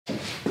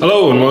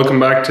Hello and welcome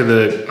back to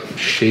the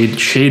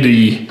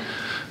shady.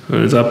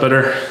 Is that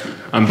better?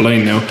 I'm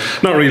blind now.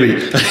 Not really.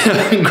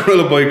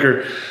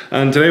 GorillaBiker.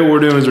 And today what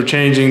we're doing is we're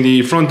changing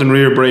the front and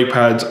rear brake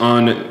pads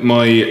on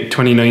my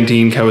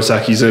 2019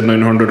 Kawasaki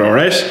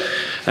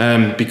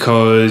Z900RS.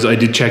 Because I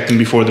did check them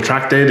before the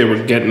track day, they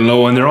were getting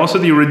low, and they're also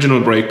the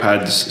original brake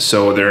pads,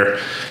 so they're,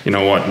 you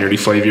know what, nearly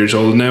 5 years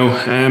old now.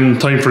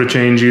 Time for a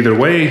change either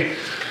way.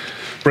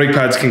 Brake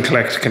pads can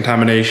collect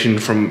contamination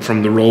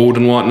from the road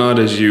and whatnot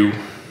as you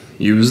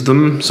use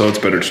them, so it's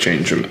better to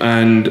change them.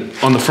 And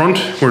on the front,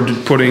 we're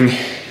putting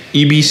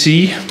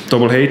EBC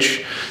double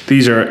H.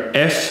 These are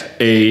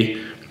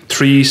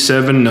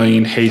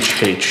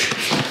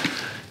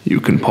FA379HH.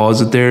 You can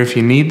pause it there if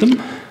you need them.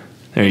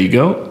 There you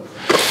go.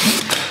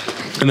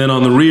 And then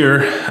on the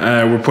rear,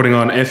 we're putting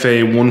on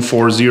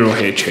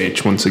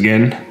FA140HH once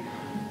again.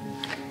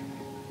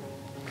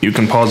 You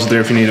can pause it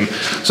there if you need them.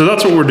 So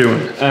that's what we're doing.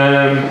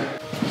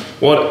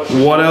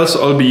 What else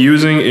I'll be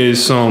using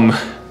is some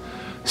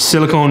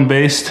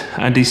silicone-based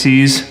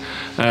anti-seize.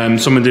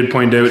 Someone did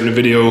point out in a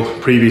video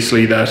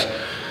previously that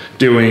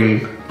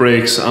doing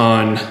brakes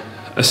on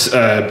a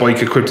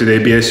bike equipped with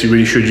ABS, you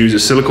really should use a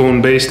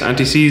silicone-based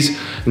anti-seize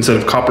instead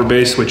of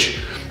copper-based, which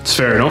is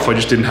fair enough. I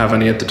just didn't have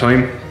any at the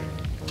time.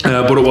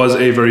 But it was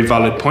a very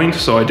valid point,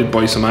 so I did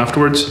buy some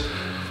afterwards.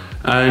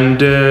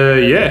 And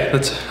yeah,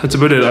 that's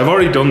about it. I've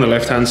already done the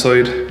left-hand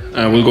side.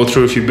 We'll go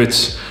through a few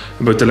bits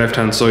about the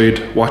left-hand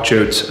side watch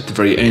outs at the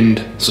very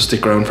end, so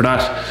stick around for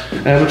that.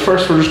 But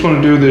first we're just going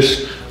to do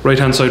this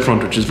right-hand side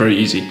front, which is very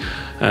easy.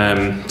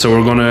 So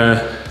we're going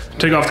to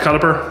take off the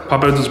caliper,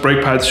 pop out those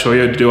brake pads, show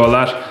you how to do all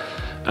that,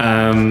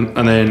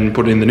 and then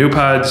put in the new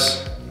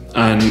pads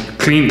and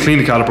clean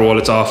the caliper while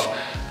it's off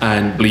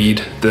and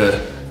bleed the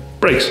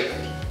brakes.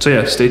 So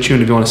yeah, stay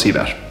tuned if you want to see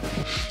that.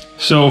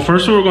 So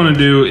first what we're going to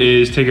do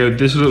is take out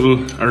this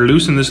little, or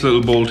loosen this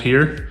little bolt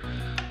here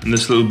and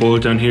this little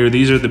bolt down here.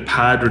 These are the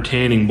pad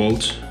retaining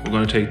bolts. We're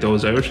going to take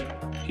those out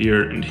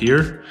here and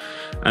here.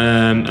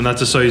 And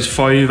that's a size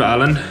 5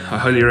 Allen. I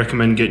highly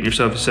recommend getting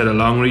yourself a set of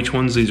long reach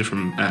ones. These are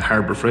from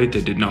Harbor Freight. They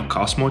did not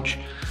cost much.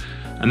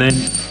 And then,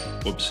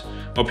 whoops,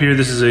 up here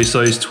this is a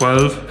size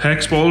 12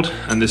 hex bolt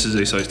and this is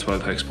a size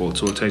 12 hex bolt.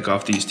 So we'll take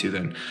off these two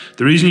then.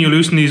 The reason you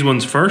loosen these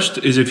ones first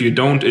is if you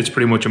don't, it's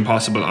pretty much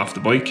impossible off the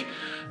bike.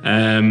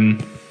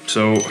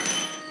 So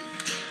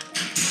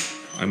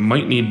I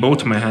might need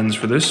both of my hands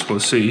for this, we'll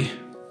see.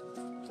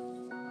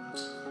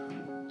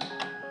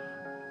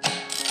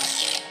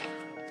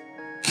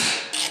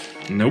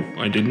 Nope,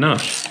 I did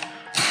not.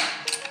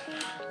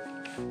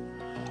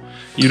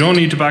 You don't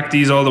need to back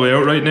these all the way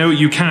out right now.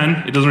 You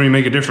can, it doesn't really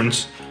make a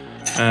difference.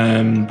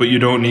 But you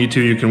don't need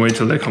to, you can wait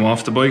till they come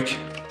off the bike.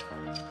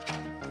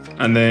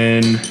 And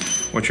then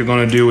what you're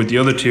gonna do with the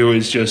other two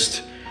is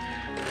just,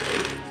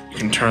 you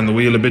can turn the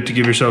wheel a bit to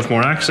give yourself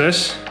more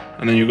access.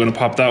 And then you're gonna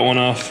pop that one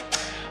off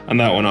and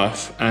that one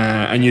off.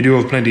 And you do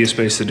have plenty of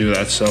space to do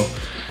that, so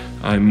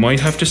I might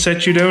have to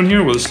set you down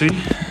here, we'll see.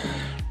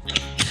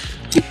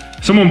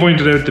 Someone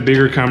pointed out the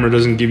bigger camera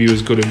doesn't give you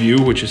as good a view,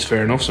 which is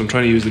fair enough, so I'm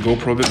trying to use the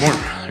GoPro a bit more.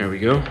 There we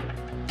go.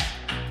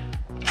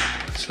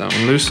 That's that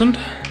one loosened.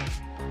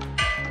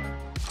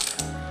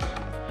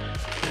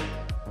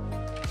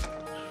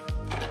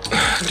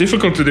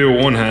 Difficult to do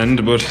with one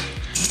hand, but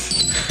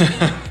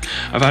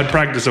I've had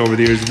practice over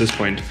the years at this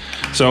point.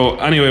 So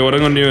anyway, what I'm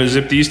gonna do is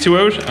zip these two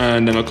out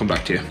and then I'll come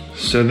back to you.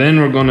 So then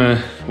we're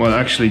gonna, well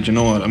actually, do you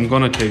know what? I'm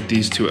gonna take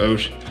these two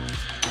out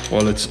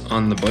while it's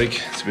on the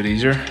bike. It's a bit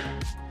easier.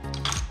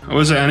 I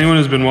would say anyone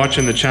who's been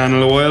watching the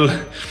channel a while,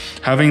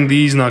 having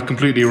these not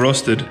completely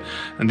rusted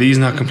and these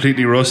not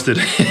completely rusted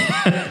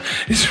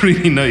is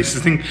really nice. I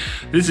think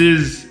it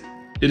is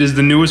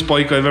the newest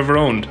bike I've ever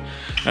owned.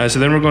 So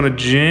then we're gonna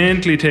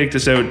gently take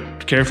this out,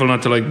 careful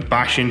not to like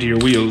bash into your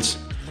wheels.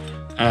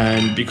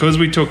 And because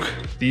we took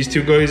these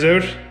two guys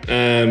out,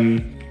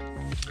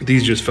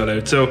 these just fell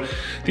out. So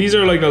these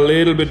are like a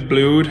little bit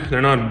blued,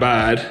 they're not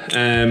bad.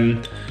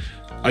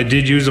 I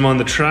did use them on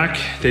the track,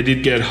 they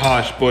did get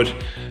hot, but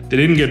they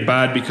didn't get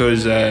bad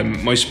because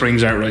my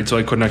springs aren't right, so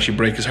I couldn't actually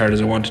brake as hard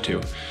as I wanted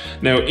to.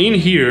 Now in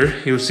here,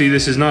 you'll see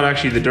this is not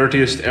actually the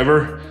dirtiest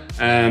ever,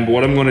 but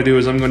what I'm gonna do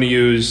is I'm gonna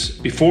use,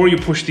 before you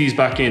push these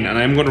back in, and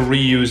I'm gonna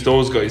reuse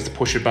those guys to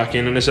push it back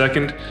in a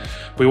second,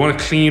 but you wanna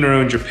clean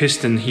around your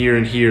piston here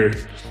and here,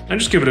 and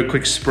just give it a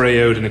quick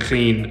spray out and a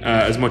clean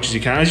as much as you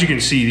can. As you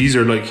can see, these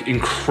are like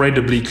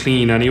incredibly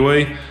clean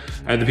anyway.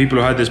 The people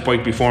who had this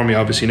bike before me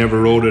obviously never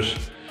rode it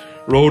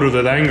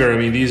with anger. I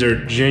mean, these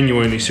are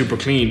genuinely super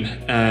clean.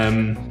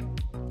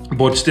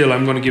 But still,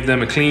 I'm gonna give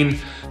them a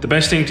clean. The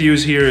best thing to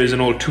use here is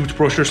an old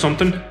toothbrush or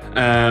something.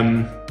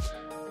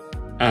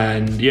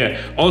 And yeah,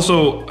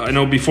 also, I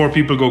know before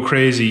people go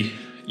crazy,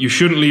 you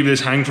shouldn't leave this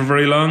hang for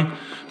very long.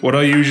 What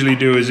I usually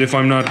do is if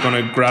I'm not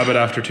gonna grab it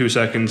after 2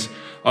 seconds,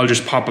 I'll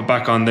just pop it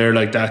back on there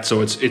like that.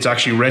 So it's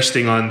actually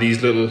resting on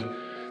these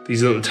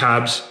little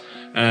tabs.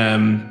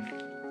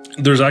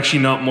 There's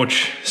actually not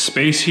much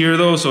space here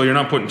though, so you're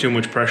not putting too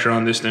much pressure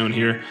on this down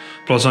here.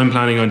 Plus I'm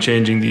planning on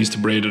changing these to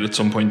braided at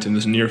some point in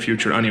the near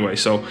future anyway,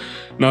 so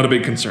not a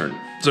big concern.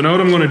 So now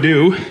what I'm going to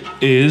do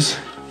is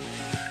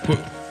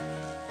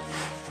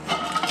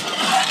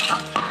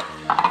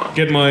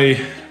get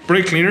my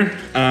brake cleaner,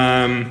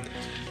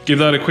 give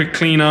that a quick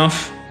clean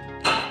off,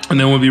 and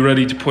then we'll be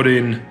ready to put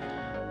in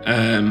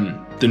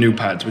the new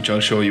pads, which I'll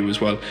show you as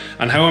well.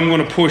 And how I'm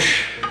going to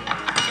push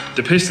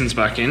the pistons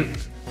back in,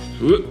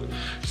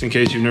 just in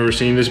case you've never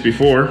seen this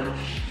before,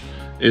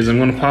 is I'm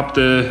going to pop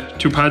the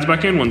two pads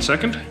back in. 1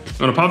 second. I'm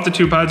going to pop the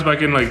two pads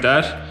back in like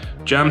that,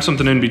 jam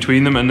something in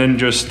between them, and then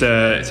just,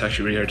 it's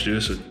actually really hard to do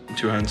this with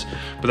two hands,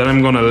 but then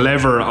I'm going to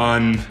lever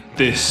on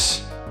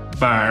this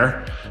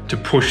bar to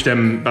push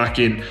them back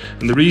in.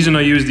 And the reason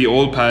I use the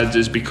old pads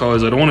is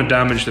because I don't want to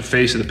damage the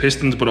face of the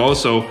pistons, but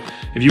also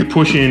if you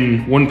push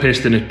in one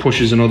piston, it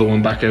pushes another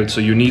one back out, so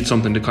you need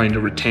something to kind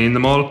of retain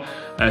them all.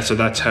 So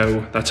that's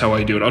how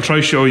I do it. I'll try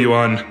to show you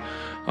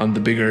on the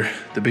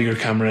bigger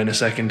camera in a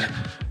second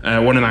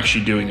when I'm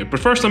actually doing it. But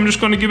first I'm just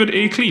going to give it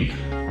a clean.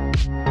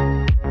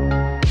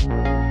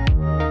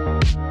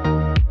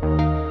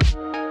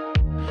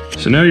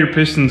 So now your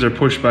pistons are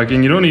pushed back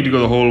in. You don't need to go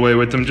the whole way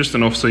with them, just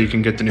enough so you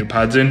can get the new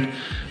pads in.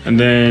 And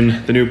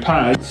then the new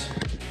pads,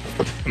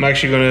 I'm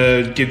actually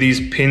going to give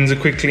these pins a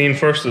quick clean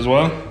first as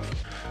well.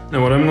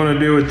 Now what I'm going to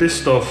do with this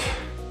stuff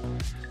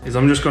is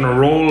I'm just going to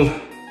roll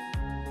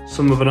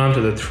some of it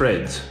onto the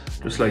threads,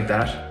 just like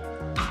that.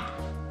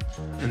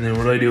 And then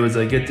what I do is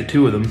I get the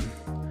two of them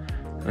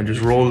and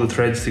just roll the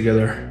threads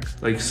together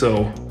like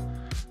so.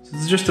 So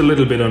it's just a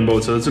little bit on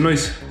both, so it's a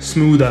nice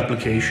smooth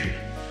application.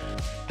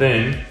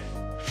 Then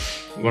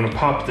I'm going to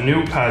pop the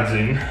new pads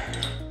in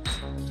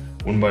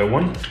one by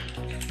one.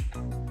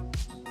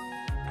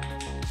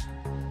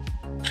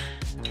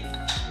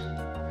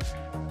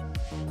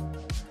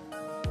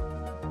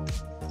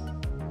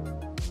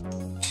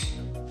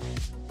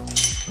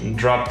 And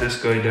drop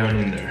this guy down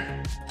in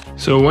there.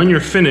 So when you're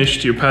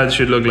finished, your pads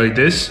should look like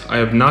this. I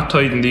have not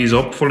tightened these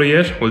up fully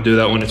yet. We'll do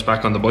that when it's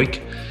back on the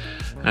bike.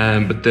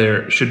 But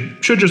they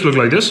should just look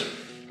like this.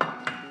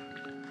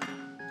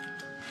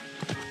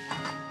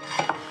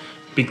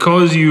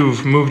 Because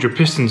you've moved your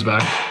pistons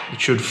back,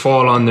 it should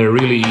fall on there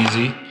really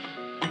easy.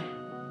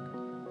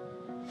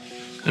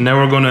 And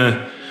now we're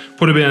gonna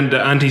put a bit of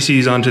the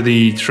anti-seize onto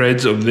the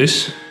threads of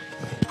this.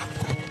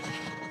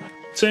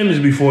 Same as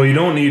before, you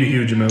don't need a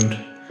huge amount.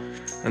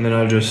 And then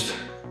I'll just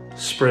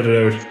spread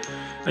it out.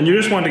 And you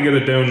just want to get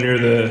it down near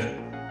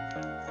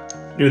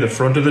the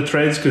front of the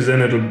threads, because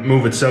then it'll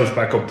move itself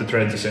back up the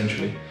threads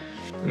essentially.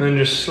 And then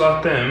just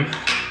slot them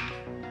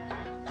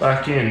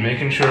back in,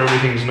 making sure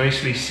everything's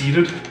nicely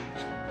seated.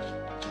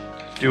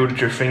 Do it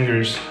with your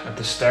fingers at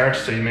the start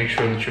so you make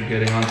sure that you're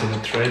getting onto the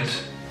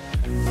threads.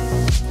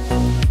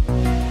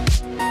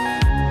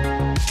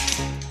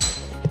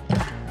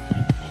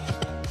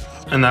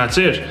 And that's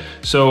it.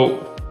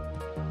 So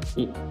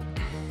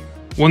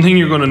one thing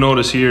you're going to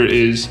notice here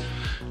is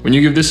when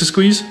you give this a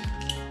squeeze,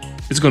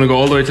 it's going to go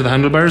all the way to the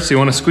handlebars. So you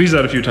want to squeeze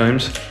that a few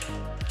times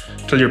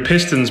till your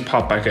pistons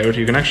pop back out.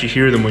 You can actually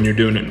hear them when you're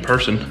doing it in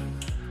person.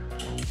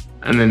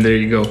 And then there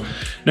you go.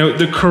 Now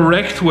the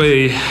correct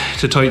way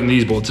to tighten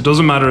these bolts, it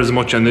doesn't matter as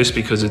much on this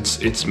because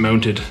it's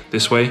mounted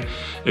this way.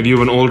 If you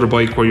have an older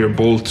bike where your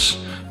bolts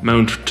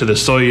mount to the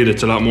side,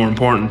 it's a lot more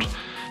important.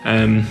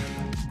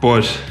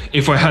 But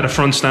if I had a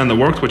front stand that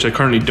worked, which I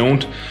currently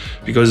don't,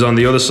 because on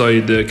the other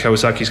side the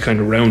Kawasaki's kind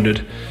of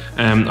rounded,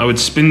 I would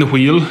spin the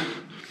wheel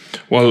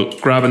while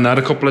grabbing that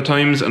a couple of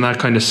times, and that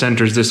kind of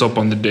centers this up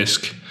on the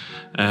disc.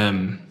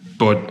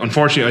 But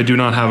unfortunately I do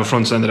not have a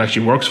front stand that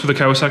actually works for the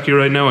Kawasaki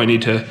right now. I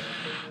need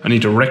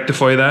to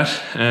rectify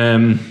that.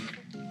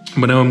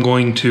 But now I'm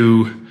going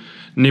to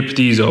nip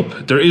these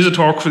up. There is a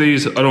torque for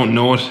these, I don't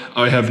know it.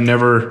 I have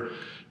never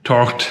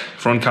torqued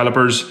front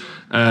calipers.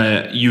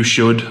 You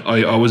should.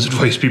 I always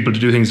advise people to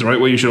do things the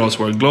right way. You should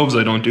also wear gloves.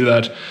 I don't do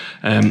that.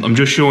 I'm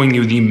just showing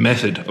you the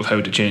method of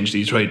how to change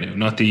these right now,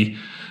 not the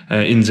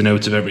ins and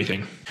outs of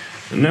everything.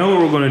 And now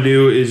what we're going to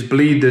do is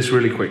bleed this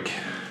really quick.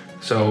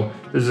 So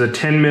this is a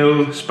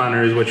 10mm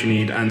spanner is what you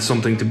need, and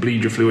something to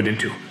bleed your fluid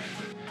into.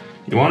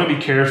 You want to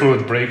be careful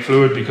with brake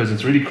fluid because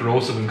it's really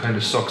corrosive and kind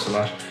of sucks a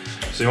lot.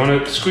 So you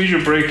want to squeeze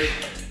your brake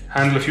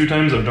handle a few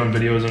times. I've done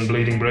videos on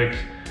bleeding brakes.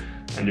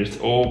 And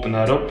just open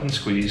that up and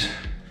squeeze.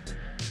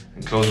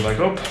 And close it back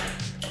up.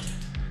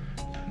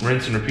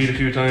 Rinse and repeat a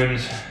few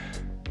times.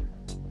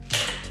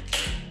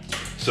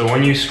 So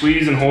when you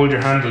squeeze and hold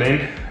your handle in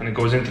and it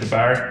goes into the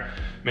bar,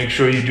 make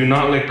sure you do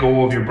not let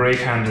go of your brake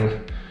handle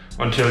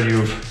until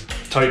you've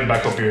tightened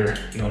back up your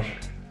nut.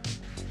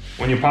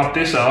 When you pop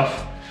this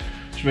off,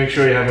 just make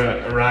sure you have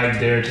a rag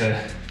there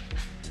to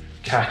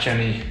catch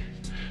any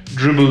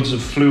dribbles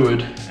of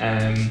fluid,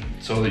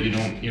 so that you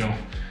don't,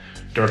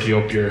 dirty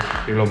up your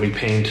lovely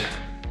paint.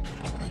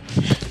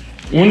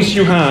 Once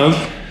you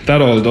have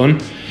that all done,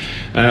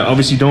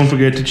 obviously don't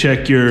forget to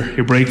check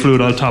your brake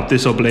fluid. I'll top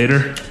this up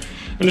later.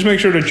 And just make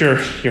sure that your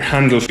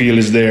handle feel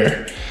is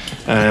there,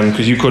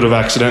 because you could have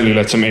accidentally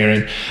let some air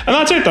in. And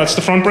that's it, that's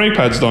the front brake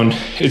pads done.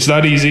 It's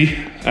that easy,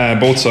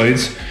 both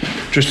sides.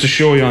 Just to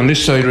show you on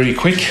this side really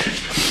quick,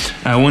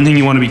 one thing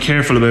you want to be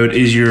careful about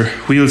is your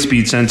wheel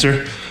speed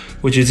sensor,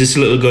 which is this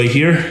little guy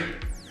here.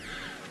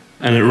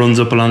 and it runs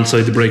up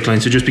alongside the brake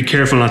line. So just be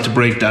careful not to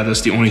break that.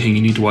 That's the only thing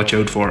you need to watch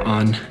out for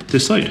on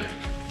this side.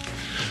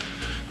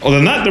 Other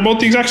than that, they're both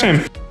the exact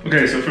same.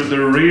 Okay, so for the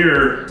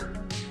rear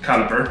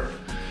caliper,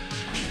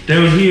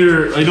 down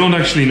here, I don't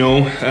actually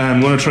know.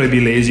 I'm gonna try to be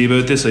lazy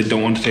about this. I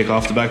don't want to take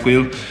off the back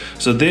wheel.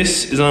 So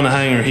this is on a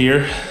hanger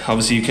here.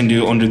 Obviously you can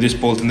do under this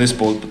bolt and this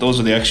bolt, but those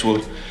are the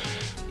actual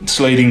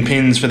sliding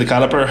pins for the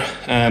caliper.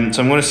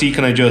 So I'm gonna see,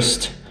 can I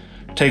just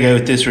take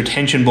out this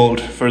retention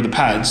bolt for the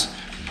pads?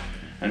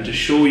 And to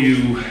show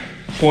you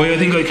why I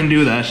think I can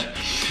do that,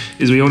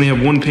 is we only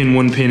have one pin,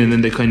 and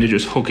then they kind of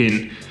just hook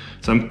in.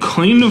 So I'm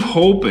kind of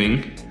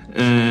hoping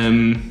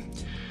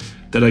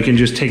that I can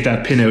just take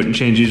that pin out and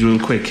change these real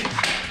quick.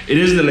 It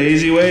is the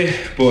lazy way,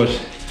 but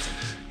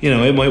you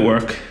know, it might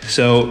work.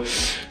 So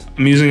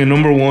I'm using a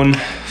number 1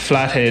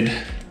 flathead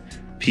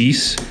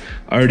piece.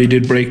 I already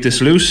did break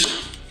this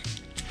loose.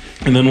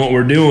 And then what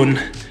we're doing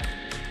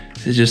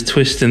is just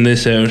twisting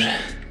this out.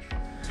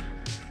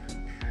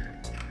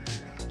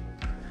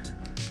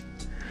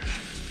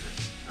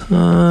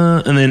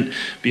 And then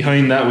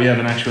behind that we have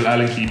an actual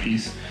Allen key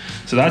piece.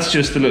 So that's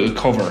just a little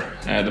cover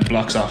that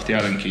blocks off the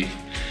Allen key.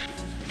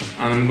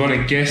 And I'm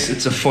gonna guess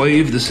it's a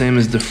 5, the same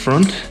as the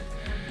front,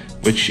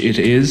 which it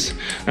is.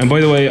 And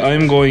by the way,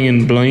 I'm going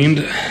in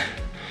blind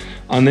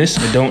on this.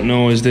 I don't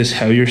know, is this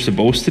how you're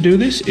supposed to do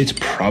this? It's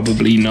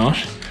probably not,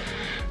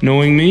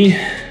 knowing me,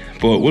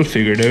 but we'll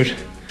figure it out.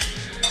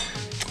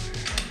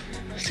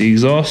 The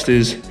exhaust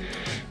is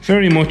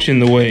very much in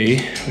the way,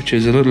 which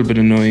is a little bit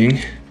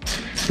annoying.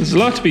 There's a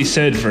lot to be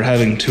said for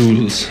having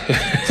tools.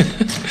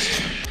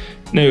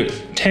 Now,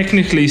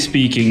 technically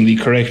speaking, the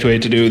correct way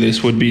to do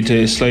this would be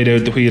to slide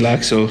out the wheel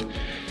axle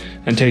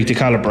and take the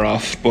caliper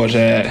off, but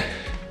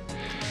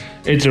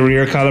it's a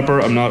rear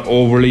caliper. I'm not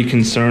overly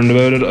concerned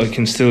about it. I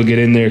can still get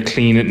in there,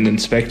 clean it and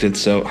inspect it,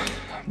 so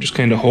I'm just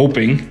kind of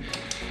hoping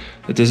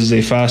that this is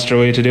a faster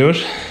way to do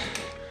it.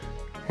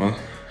 Well,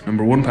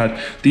 number 1 pad.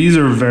 These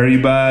are very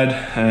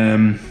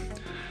bad.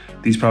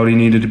 These probably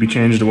needed to be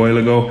changed a while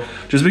ago.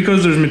 Just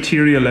because there's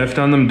material left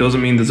on them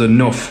doesn't mean there's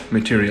enough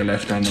material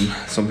left on them.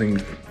 Something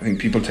I think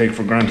people take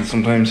for granted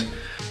sometimes.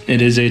 It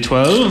is a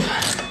 12.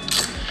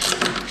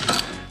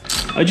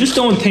 I just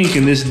don't think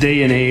in this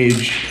day and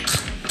age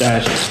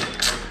that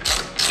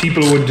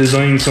people would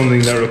design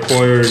something that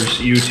requires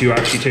you to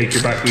actually take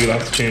your back wheel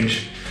off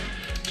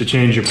to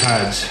change your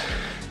pads.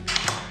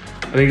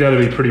 I think that'd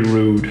be pretty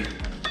rude.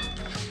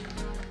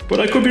 But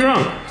I could be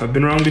wrong. I've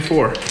been wrong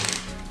before.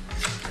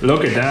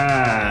 Look at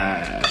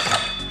that.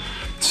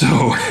 So,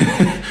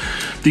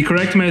 the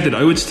correct method,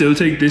 I would still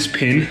take this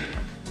pin,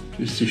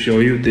 just to show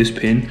you this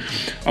pin.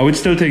 I would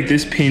still take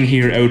this pin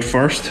here out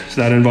first,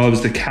 so that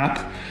involves the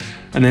cap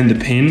and then the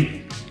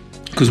pin.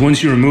 Because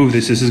once you remove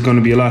this, this is going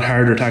to be a lot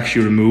harder to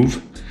actually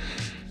remove.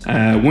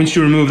 Once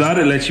you remove that,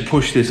 it lets you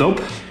push this up,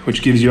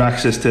 which gives you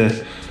access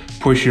to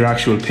push your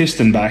actual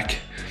piston back.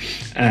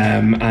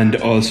 And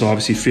also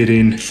obviously fit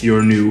in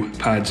your new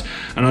pads.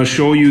 And I'll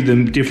show you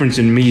the difference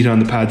in meat on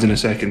the pads in a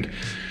second.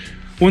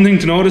 One thing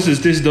to notice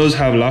is this does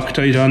have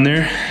Loctite on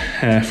there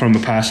from a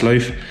past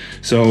life.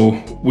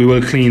 So we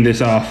will clean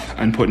this off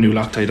and put new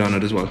Loctite on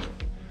it as well.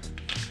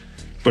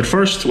 But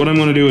first, what I'm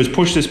going to do is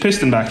push this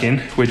piston back in,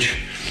 which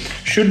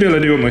should be able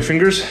to do with my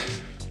fingers.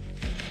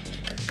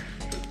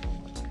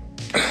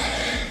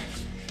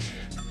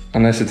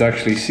 Unless it's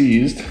actually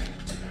seized.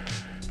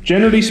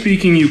 Generally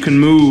speaking, you can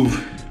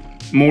move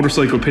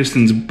motorcycle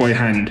pistons by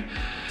hand.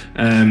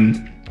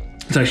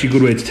 It's actually a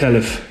good way to tell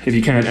if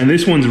you can't. And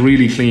this one's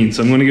really clean,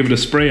 so I'm going to give it a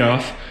spray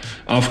off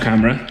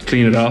camera,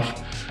 clean it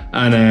off,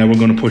 and we're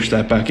going to push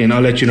that back in.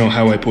 I'll let you know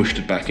how I pushed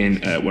it back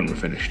in when we're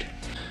finished.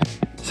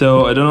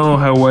 So I don't know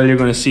how well you're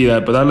going to see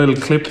that, but that little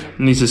clip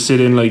needs to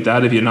sit in like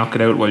that if you knock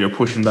it out while you're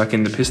pushing back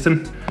in the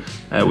piston,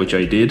 which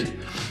I did.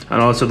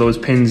 And also those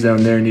pins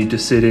down there need to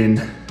sit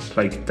in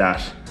like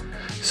that.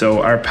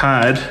 So our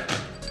pad,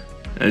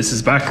 this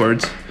is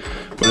backwards,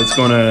 but it's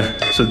gonna,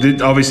 so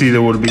obviously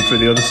there would be for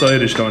the other side,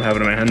 I just don't have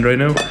it in my hand right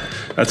now.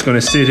 That's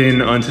gonna sit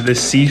in onto this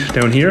seat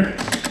down here.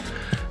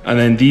 And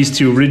then these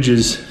 2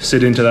 ridges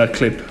sit into that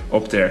clip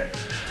up there.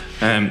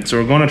 So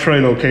we're gonna try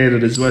locate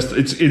it as well.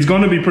 It's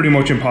gonna be pretty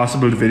much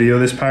impossible to video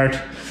this part.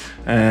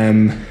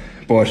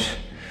 But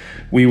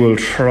we will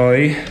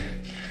try.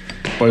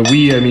 By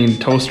we, I mean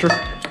toaster.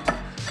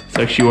 That's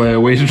actually why I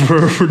waited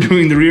for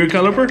doing the rear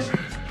caliper.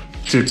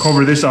 To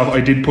cover this off, I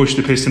did push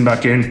the piston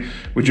back in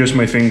with just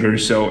my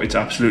fingers, so it's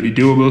absolutely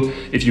doable.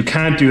 If you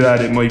can't do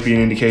that, it might be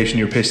an indication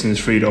your piston is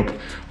freed up,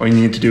 or you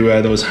need to do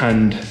those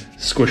hand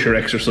squisher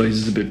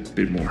exercises a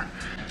bit more.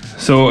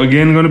 So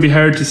again, going to be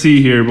hard to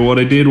see here, but what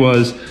I did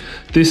was,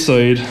 this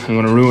side, I'm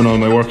going to ruin all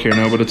my work here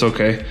now, but it's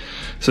okay.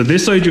 So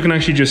this side you can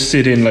actually just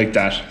sit in like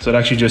that. So it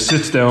actually just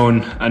sits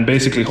down and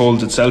basically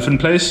holds itself in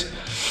place.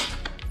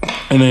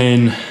 And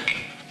then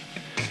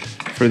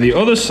for the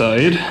other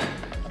side,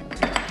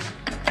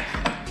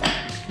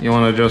 you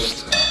want to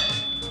just,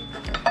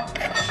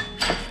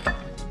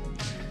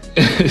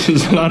 this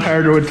is a lot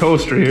harder with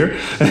toaster here.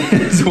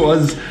 This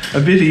was a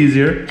bit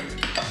easier.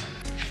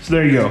 So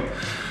there you go.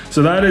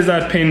 So that is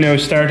that pin now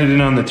started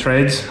in on the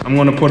threads. I'm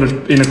going to put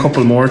it in a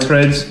couple more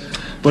threads.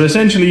 But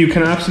essentially you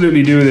can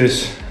absolutely do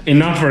this in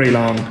not very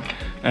long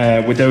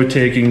without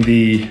taking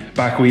the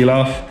back wheel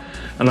off.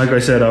 And like I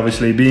said,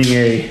 obviously being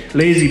a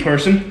lazy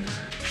person,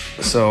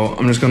 so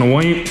I'm just going to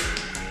wind,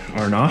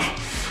 or not,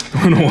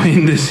 I'm going to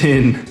wind this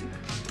in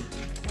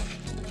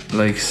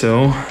like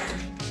so.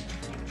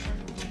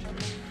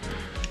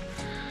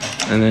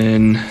 And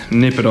then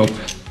nip it up.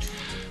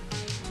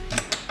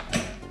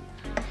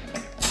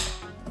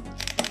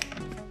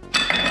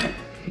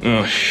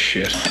 Oh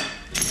shit.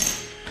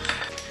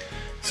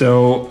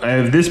 So I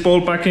have this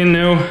bolt back in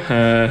now,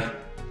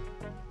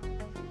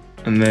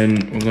 and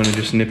then we're going to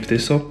just nip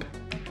this up.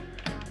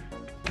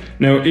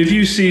 Now if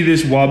you see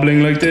this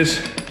wobbling like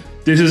this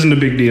isn't a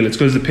big deal. It's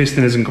because the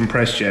piston isn't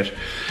compressed yet.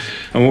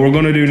 And what we're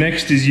going to do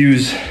next is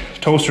use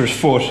Toaster's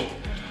foot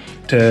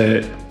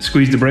to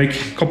squeeze the brake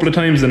a couple of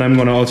times. Then I'm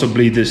going to also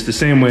bleed this the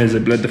same way as I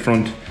bled the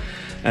front.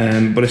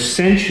 But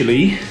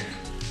essentially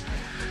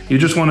you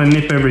just want to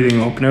nip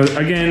everything up. Now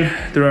again,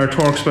 there are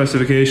torque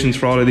specifications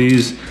for all of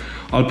these.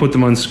 I'll put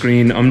them on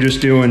screen. I'm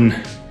just doing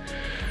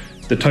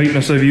the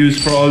tightness I've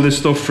used for all this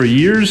stuff for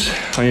years.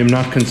 I am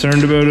not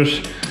concerned about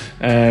it.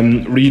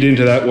 Read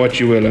into that what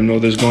you will. I know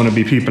there's going to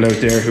be people out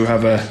there who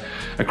have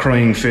a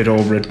crying fit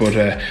over it, but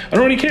I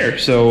don't really care.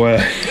 So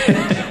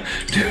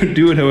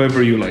do it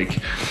however you like.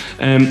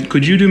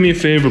 Could you do me a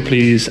favor,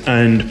 please,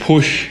 and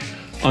push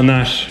on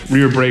that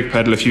rear brake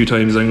pedal a few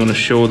times? I'm going to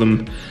show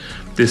them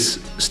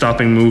this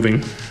stopping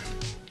moving.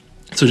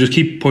 So just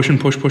keep pushing,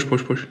 push.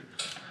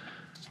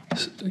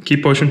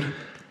 Keep pushing.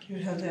 Keep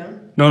it held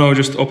down? No,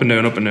 just up and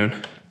down, up and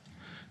down.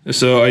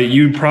 So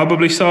you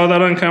probably saw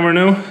that on camera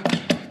now.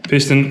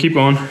 Piston, keep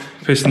going.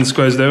 Piston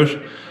squeezed out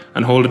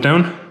and hold it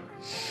down.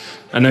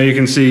 And now you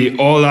can see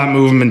all that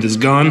movement is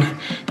gone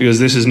because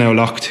this is now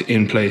locked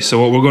in place. So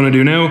what we're going to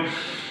do now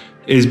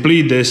is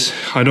bleed this.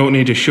 I don't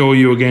need to show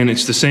you again.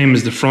 It's the same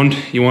as the front.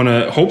 You want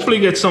to hopefully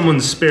get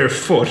someone's spare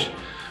foot.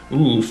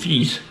 Ooh,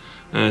 feet.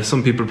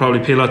 Some people probably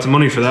pay lots of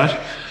money for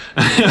that.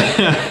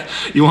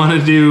 You want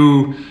to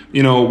do,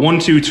 1,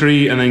 2,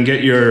 3, and then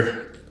get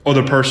your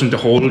other person to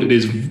hold it. It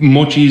is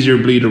much easier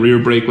to bleed a rear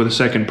brake with a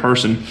second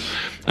person.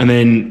 And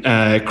then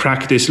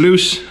crack this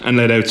loose and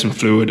let out some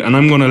fluid. And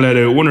I'm going to let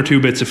out 1 or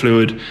 2 bits of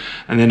fluid.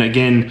 And then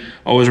again,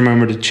 always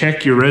remember to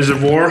check your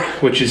reservoir,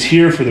 which is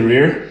here for the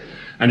rear,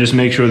 and just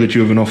make sure that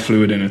you have enough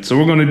fluid in it. So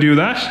we're going to do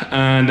that,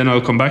 and then I'll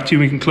come back to you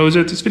and we can close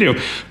out this video.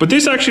 But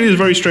this actually is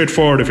very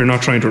straightforward if you're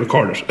not trying to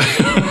record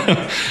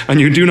it.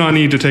 And you do not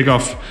need to take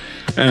off,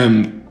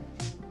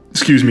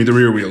 the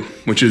rear wheel,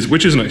 which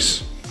is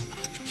nice.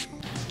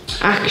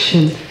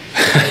 Action.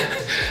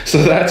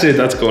 So that's it,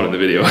 that's going in the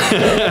video.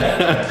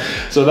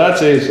 So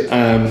that's it.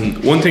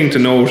 One thing to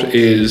note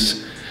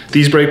is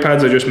these brake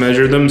pads, I just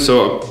measured them.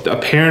 So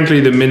apparently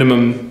the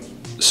minimum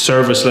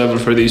service level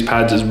for these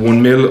pads is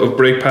 1 mil of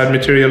brake pad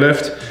material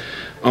left.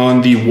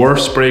 On the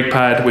worst brake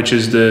pad, which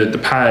is the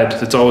pad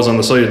that's always on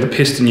the side of the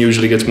piston,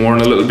 usually gets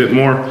worn a little bit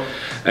more.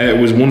 It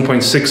was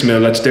 1.6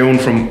 mil, that's down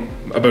from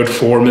about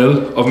 4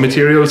 mil of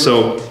material.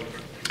 So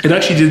it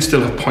actually did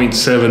still have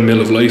 0.7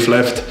 mil of life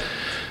left.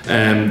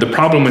 The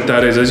problem with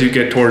that is as you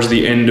get towards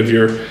the end of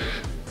your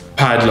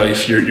pad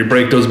life, your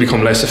brake does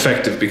become less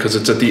effective because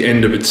it's at the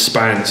end of its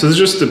span. So it's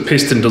just the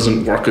piston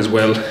doesn't work as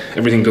well.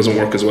 Everything doesn't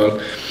work as well.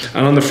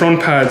 And on the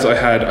front pads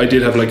I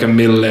did have like 1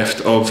 mil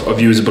left of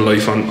usable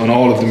life on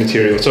all of the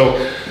material. So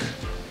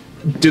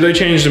did I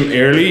change them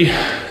early?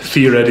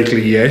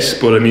 Theoretically, yes,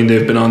 but I mean,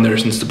 they've been on there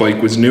since the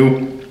bike was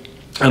new.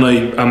 And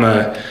I'm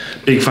a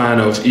big fan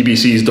of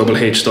EBC's Double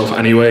H stuff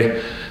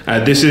anyway.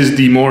 This is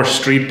the more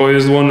street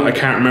biased one. I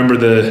can't remember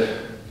the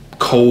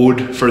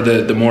code for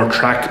the more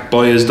track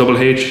biased Double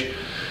H.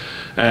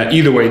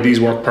 Either way, these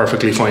work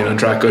perfectly fine on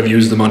track. I've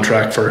used them on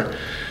track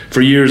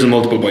for years on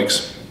multiple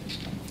bikes.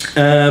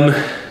 Can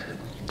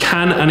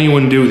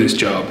anyone do this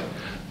job?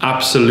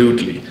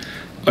 Absolutely.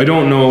 I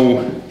don't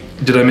know,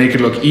 did I make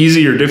it look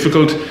easy or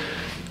difficult?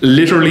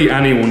 Literally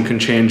anyone can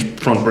change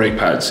front brake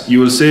pads. You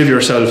will save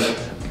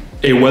yourself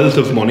a wealth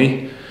of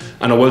money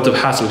and a wealth of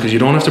hassle because you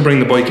don't have to bring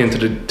the bike into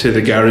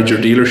the garage or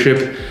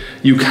dealership.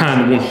 You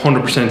can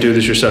 100% do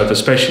this yourself,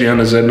 especially on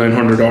a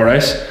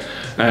Z900RS.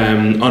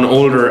 On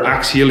older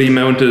axially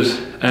mounted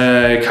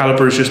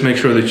calipers, just make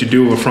sure that you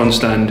do have a front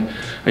stand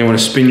and you want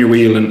to spin your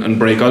wheel and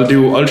brake. I'll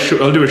do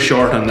a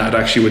short on that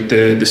actually with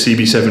the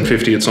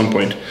CB750 at some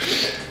point.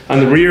 On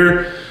the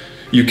rear,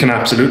 you can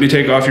absolutely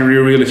take off your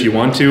rear wheel if you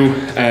want to.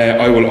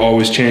 I will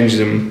always change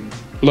them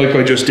like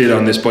I just did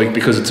on this bike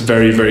because it's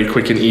very, very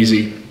quick and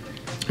easy.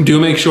 Do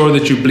make sure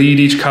that you bleed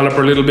each caliper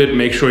a little bit.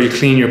 Make sure you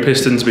clean your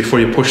pistons before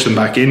you push them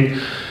back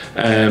in.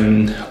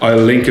 I'll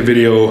link a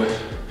video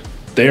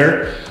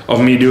there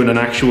of me doing an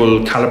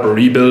actual caliper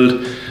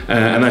rebuild,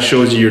 and that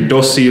shows you your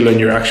dust seal and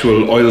your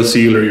actual oil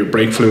seal or your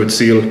brake fluid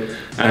seal.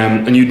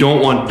 And you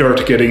don't want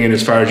dirt getting in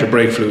as far as your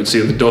brake fluid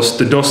seal. The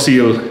dust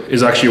seal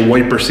is actually a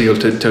wiper seal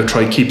to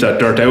try keep that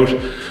dirt out.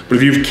 But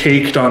if you've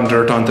caked on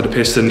dirt onto the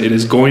piston, it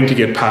is going to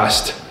get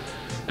past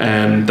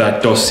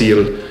that dust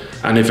seal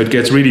and if it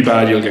gets really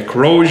bad, you'll get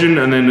corrosion,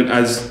 and then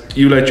as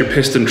you let your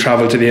piston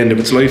travel to the end of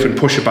its life and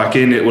push it back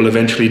in, it will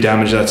eventually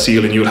damage that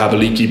seal, and you'll have a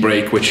leaky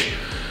brake, which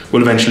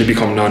will eventually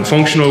become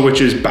non-functional,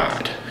 which is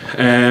bad.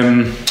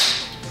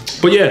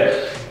 But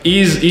yeah,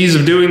 ease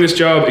of doing this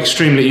job,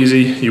 extremely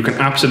easy. You can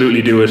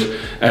absolutely do it.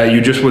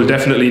 You just will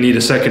definitely need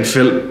a second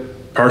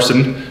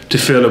person to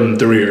film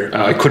the rear.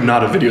 I could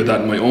not have videoed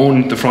that on my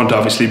own, the front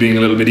obviously being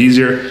a little bit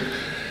easier.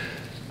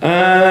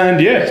 And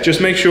yeah, just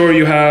make sure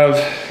you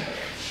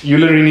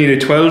literally need a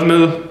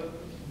 12mm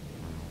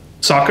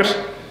socket,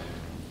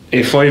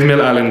 a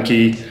 5mm Allen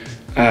key,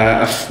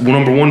 a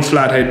number 1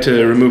 flathead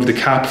to remove the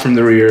cap from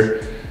the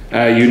rear.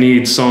 You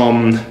need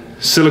some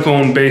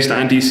silicone based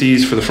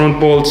anti-seize for the front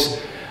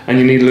bolts, and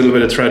you need a little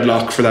bit of thread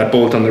lock for that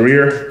bolt on the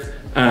rear.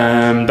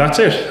 That's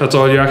it, that's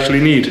all you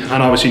actually need.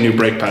 And obviously new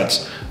brake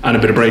pads and a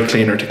bit of brake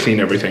cleaner to clean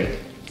everything.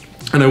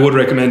 And I would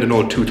recommend an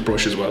old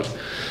toothbrush as well.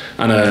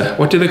 And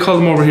what do they call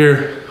them over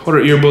here? What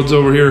are earbuds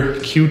over here?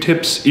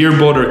 Q-tips?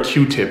 Earbud or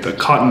Q-tip, a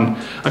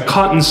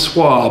cotton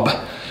swab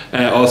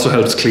also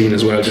helps clean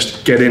as well.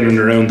 Just get in and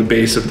around the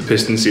base of the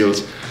piston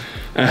seals.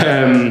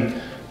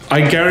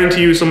 I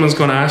guarantee you someone's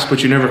gonna ask,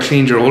 but you never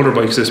cleaned your older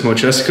bikes this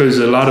much. That's because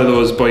a lot of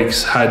those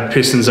bikes had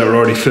pistons that were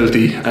already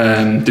filthy.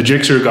 The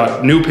Gixxer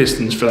got new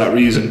pistons for that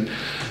reason.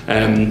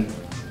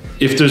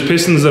 If there's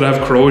pistons that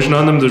have corrosion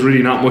on them, there's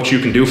really not much you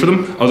can do for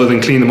them other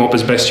than clean them up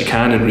as best you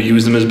can and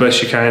reuse them as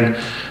best you can.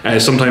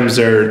 Sometimes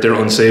they're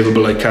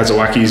unsavable, like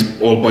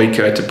Kawasaki's old bike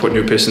had to put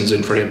new pistons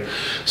in for him.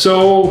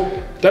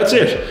 So that's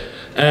it.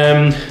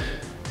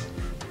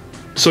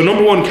 So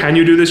number 1, can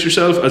you do this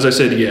yourself? As I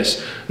said,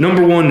 yes.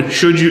 Number 1,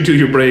 should you do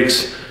your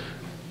brakes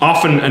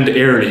often and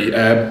early?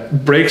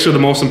 Brakes are the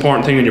most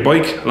important thing on your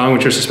bike, along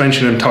with your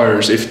suspension and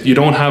tires. If you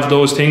don't have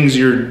those things,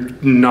 you're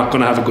not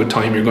gonna have a good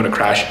time. You're gonna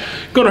crash,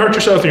 you're gonna hurt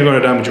yourself, and you're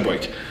gonna damage your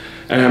bike.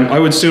 I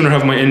would sooner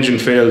have my engine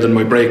fail than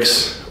my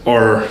brakes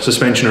or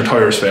suspension or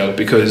tires fail,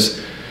 because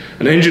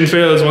an engine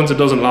fails once it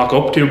doesn't lock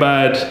up too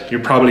bad,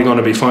 you're probably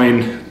gonna be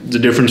fine. It's a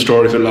different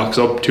story if it locks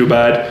up too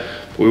bad,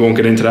 but we won't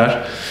get into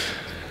that.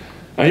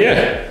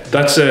 Yeah,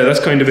 that's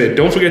kind of it.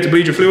 Don't forget to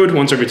bleed your fluid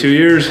once every 2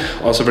 years,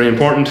 also very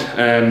important.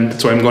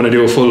 That's why I'm going to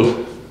do a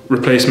full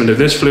replacement of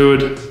this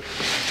fluid.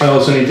 I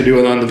also need to do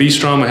it on the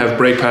V-Strom. I have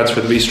brake pads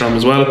for the V-Strom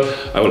as well.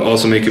 I will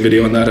also make a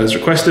video on that as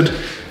requested.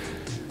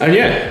 And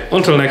yeah,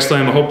 until next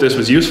time, I hope this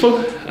was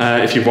useful.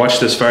 If you've watched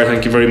this far,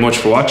 thank you very much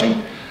for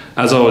watching.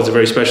 As always, a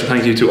very special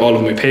thank you to all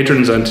of my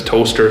patrons and to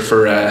Toaster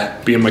for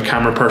being my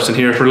camera person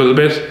here for a little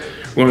bit.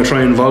 We're going to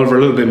try and involve her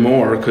a little bit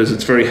more because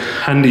it's very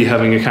handy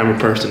having a camera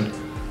person.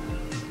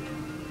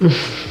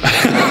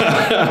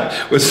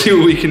 We'll see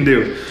what we can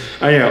do.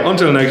 Yeah,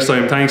 until next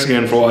time, thanks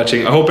again for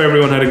watching. I hope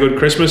everyone had a good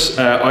Christmas.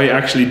 I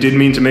actually did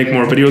mean to make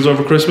more videos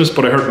over Christmas,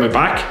 but I hurt my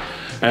back,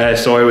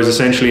 so I was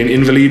essentially an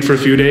invalid for a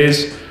few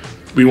days.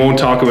 We won't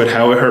talk about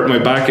how I hurt my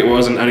back. It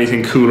wasn't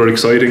anything cool or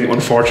exciting,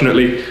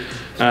 unfortunately.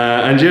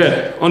 And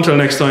yeah, until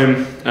next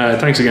time,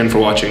 thanks again for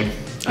watching.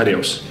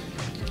 Adios.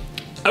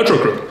 Outro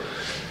crew.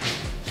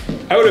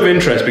 Out of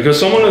interest, because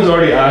someone has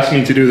already asked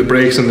me to do the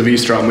brakes on the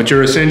V-Strom, which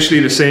are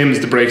essentially the same as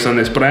the brakes on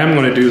this, but I am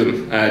going to do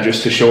them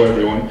just to show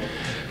everyone.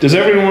 Does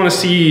everyone want to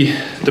see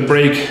the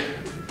brake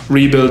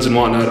rebuilds and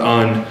whatnot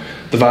on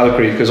the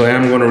Valkyrie? Because I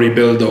am going to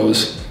rebuild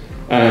those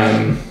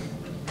and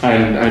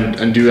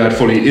do that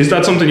fully. Is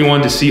that something you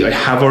want to see? I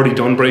have already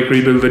done brake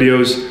rebuild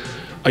videos.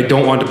 I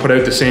don't want to put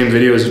out the same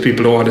videos if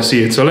people don't want to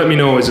see it. So let me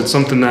know, is it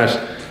something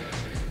that,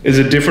 is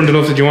it different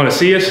enough that you want to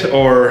see it,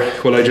 or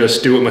will I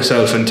just do it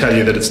myself and tell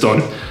you that it's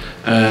done?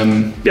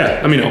 Yeah,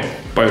 let me know.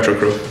 Bye, Outro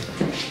crew.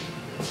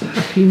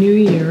 Happy New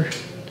Year.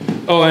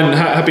 Oh, and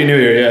Happy New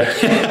Year,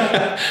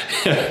 yeah.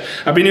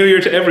 Happy New Year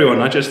to everyone,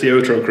 not just the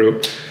Outro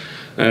crew.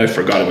 I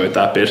forgot about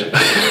that bit.